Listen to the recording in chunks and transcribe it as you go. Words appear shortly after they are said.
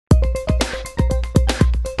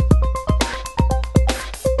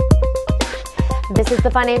This is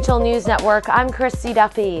the Financial News Network. I'm Christy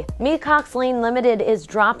Duffy. Mecox Lane Ltd is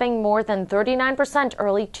dropping more than 39%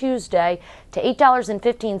 early Tuesday to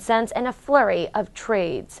 $8.15 in a flurry of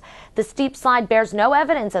trades. The steep slide bears no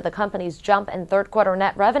evidence of the company's jump in third quarter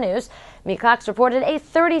net revenues. Mecox reported a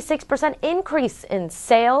 36% increase in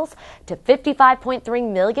sales to $55.3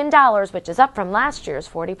 million, which is up from last year's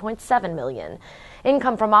 $40.7 million.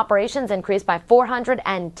 Income from operations increased by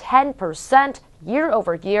 410% year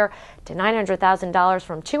over year to $900,000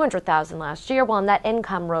 from $200,000 last year, while net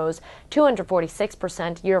income rose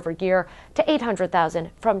 246% year over year to $800,000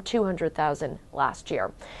 from $200,000 last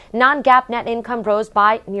year. Non-GAAP net income rose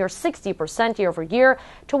by near 60% year over year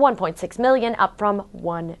to $1.6 million, up from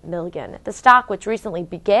 $1 million. The stock, which recently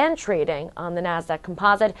began trading on the Nasdaq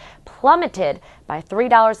composite, plummeted by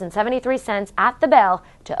 $3.73 at the bell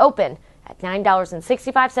to open at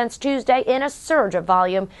 $9.65 Tuesday in a surge of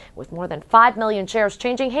volume, with more than 5 million shares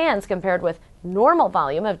changing hands compared with normal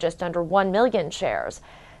volume of just under 1 million shares.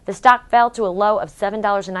 The stock fell to a low of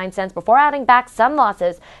 $7.09 before adding back some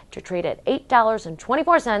losses to trade at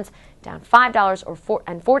 $8.24, down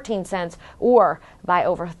 $5.14 or by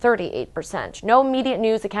over 38%. No immediate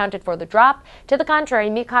news accounted for the drop. To the contrary,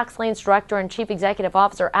 Mecox Lane's Director and Chief Executive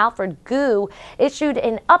Officer Alfred Gu issued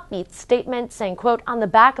an upbeat statement saying, quote, "On the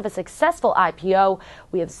back of a successful IPO,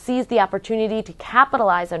 we have seized the opportunity to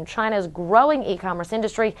capitalize on China's growing e-commerce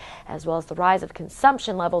industry, as well as the rise of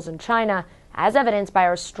consumption levels in China, as evidenced by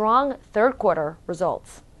our strong third quarter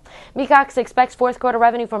results." Mecox expects fourth quarter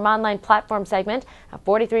revenue from online platform segment of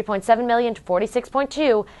 $43.7 million to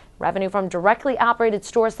 $46.2, revenue from directly operated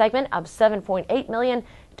store segment of $7.8 million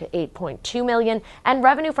to $8.2 million, and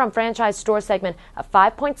revenue from franchise store segment of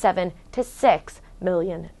 $5.7 to $6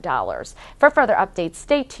 million. For further updates,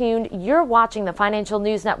 stay tuned. You're watching the Financial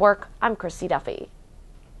News Network. I'm Christy Duffy.